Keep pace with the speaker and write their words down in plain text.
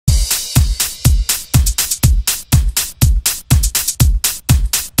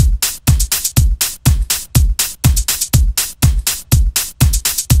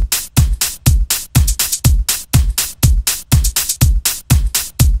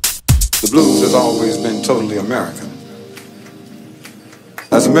blues has always been totally American.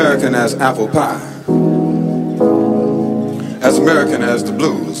 As American as apple pie. As American as the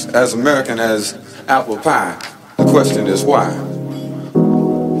blues. As American as apple pie. The question is why?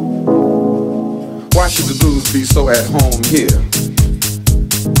 Why should the blues be so at home here?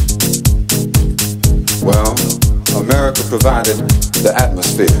 Well, America provided the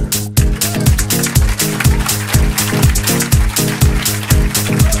atmosphere.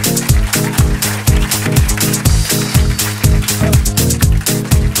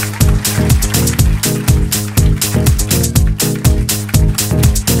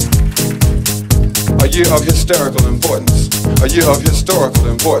 A year of hysterical importance. A year of historical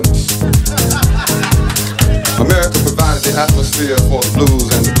importance. America provided the atmosphere for the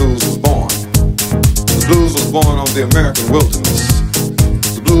blues, and the blues was born. The blues was born on the American wilderness.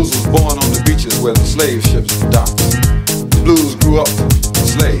 The blues was born on the beaches where the slave ships were docked. The blues grew up a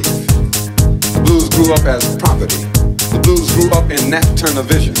slave. The blues grew up as property. The blues grew up in Nat Turner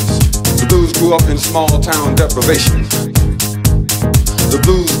visions. The blues grew up in small town deprivation. The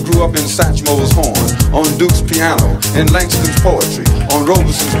blues grew up in Satchmo's horn, on Duke's piano, in Langston's poetry, on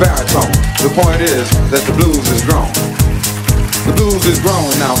Robeson's baritone. The point is that the blues is grown. The blues is grown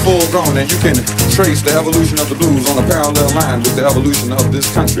now, full grown, and you can trace the evolution of the blues on a parallel line with the evolution of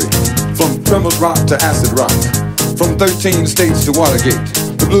this country. From Plymouth Rock to acid rock, from 13 states to Watergate.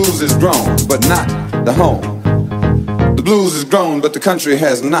 The blues is grown, but not the home. The blues is grown, but the country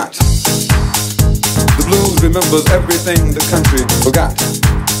has not. The blues remembers everything the country forgot.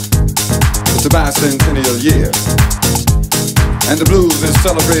 It's a bicentennial year, and the blues is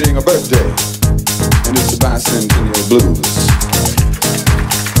celebrating a birthday, and it's the bicentennial blues.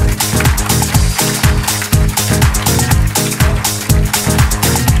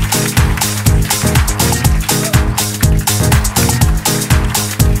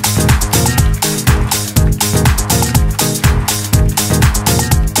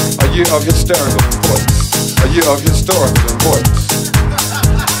 A year of hysterical importance. A year of historical importance.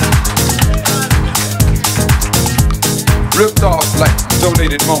 Ripped off like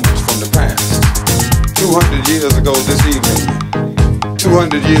donated moments from the past. 200 years ago this evening.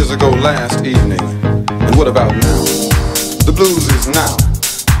 200 years ago last evening. And what about now? The blues is now.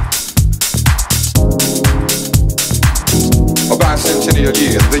 A bicentennial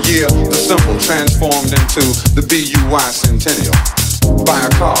year. The year the symbol transformed into the B-U-Y centennial. Buy a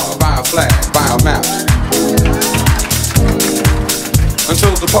car, buy a flag, buy a map.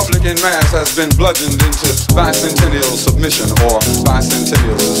 Until the public in mass has been bludgeoned into bicentennial submission or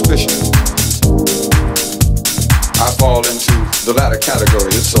bicentennial suspicion. I fall into the latter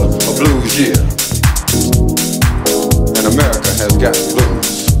category. It's a blues year, and America has got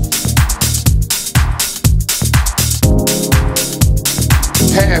blues.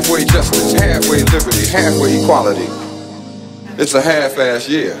 Halfway justice, halfway liberty, halfway equality. It's a half-ass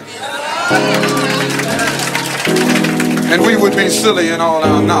year. And we would be silly in all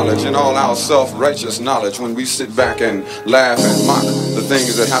our knowledge, in all our self-righteous knowledge, when we sit back and laugh and mock the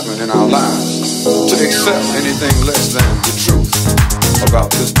things that happen in our lives, to accept anything less than the truth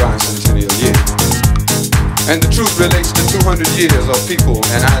about this bicentennial year. And the truth relates to 200 years of people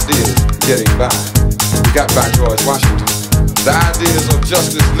and ideas getting by. We got by George Washington. The ideas of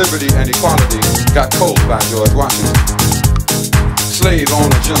justice, liberty, and equality got cold by George Washington. Slave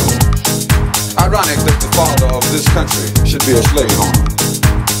owner general. Ironic that the father of this country should be a slave owner.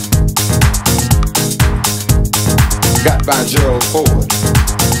 Got by Gerald Ford.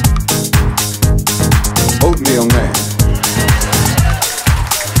 Oatmeal man.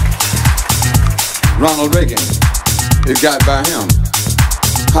 Ronald Reagan. It got by him.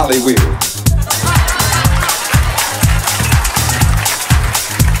 Hollywood.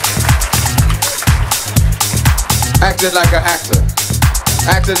 Acted like an actor.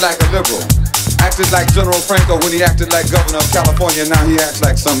 Acted like a liberal. Acted like General Franco when he acted like governor of California. Now he acts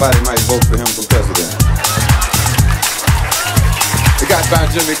like somebody might vote for him for president. It got by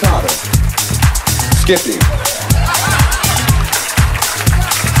Jimmy Carter. Skippy.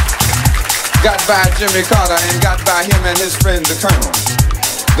 Got by Jimmy Carter and got by him and his friend the Colonel.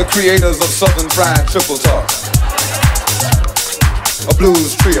 The creators of Southern Fried Triple Talk. A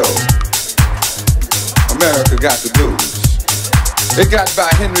blues trio. America got the blues. It got by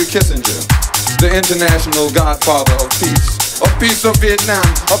Henry Kissinger, the international godfather of peace. A piece of Vietnam,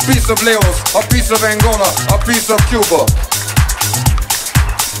 a piece of Laos, a piece of Angola, a piece of Cuba.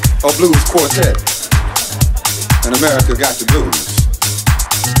 A blues quartet. And America got the blues.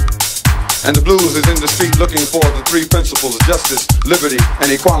 And the blues is in the street looking for the three principles: justice, liberty, and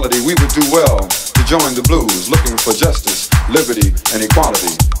equality. We would do well to join the blues, looking for justice, liberty, and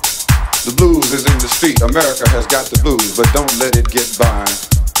equality. The blues is in the street. America has got the blues, but don't let it get by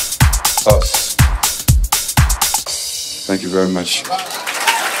us. Thank you very much.